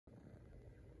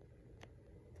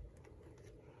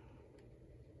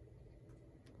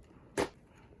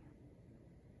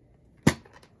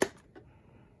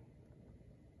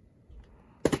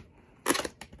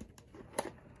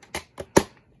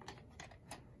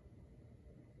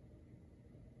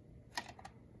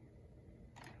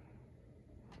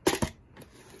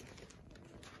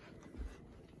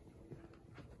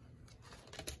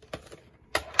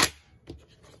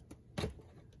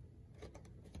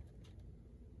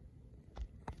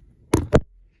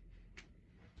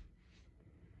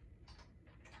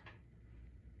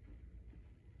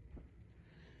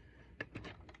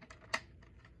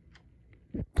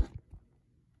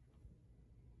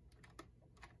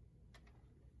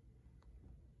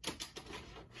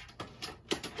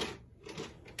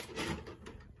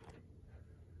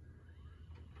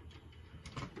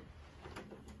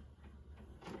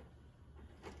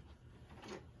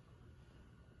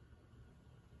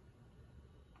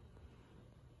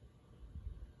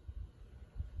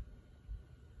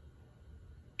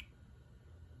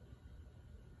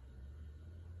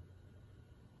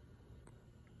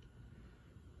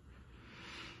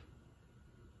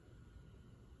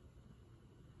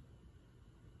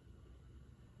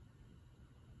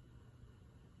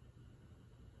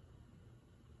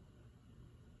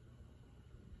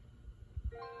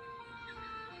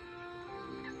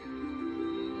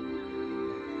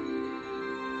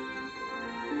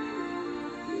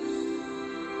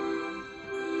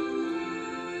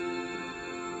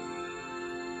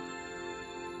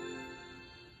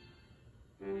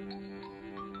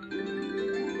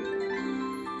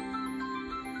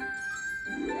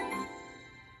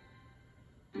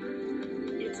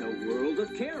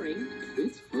of caring.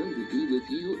 It's fun to be with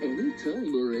you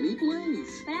anytime or any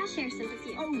place. But I'll share some with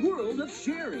you. A world of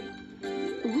sharing.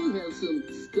 We have some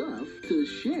stuff to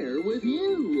share with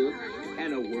you.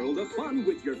 And a world of fun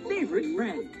with your favorite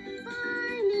friend.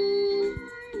 Barney!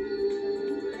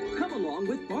 Come along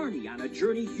with Barney on a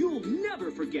journey you'll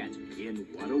never forget in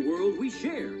What a World We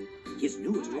Share, his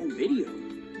newest home video.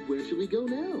 Where should we go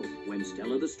now? When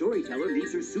Stella the storyteller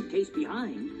leaves her suitcase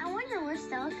behind, I wonder where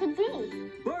Stella could be.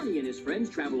 Barney and his friends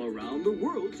travel around the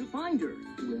world to find her.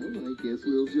 Well, I guess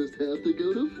we'll just have to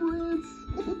go to France.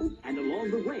 And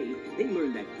along the way, they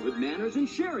learn that good manners and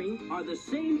sharing are the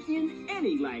same in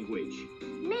any language.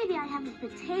 Maybe I have a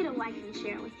potato I can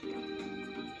share with you.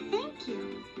 Thank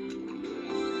you.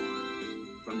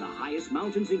 From the highest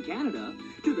mountains in Canada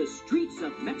to the streets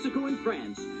of Mexico and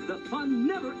France, the fun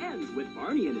never ends with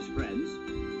Barney and his friends.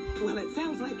 Well, it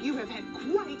sounds like you have had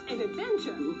quite an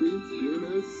adventure. It's been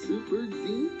a super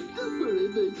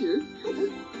adventure.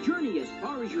 Journey as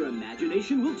far as your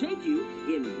imagination will take you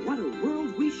in What a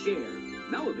World We Share.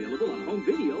 Now available on home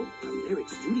video from Lyric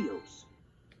Studios.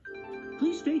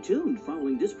 Please stay tuned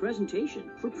following this presentation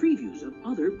for previews of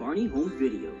other Barney home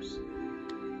videos.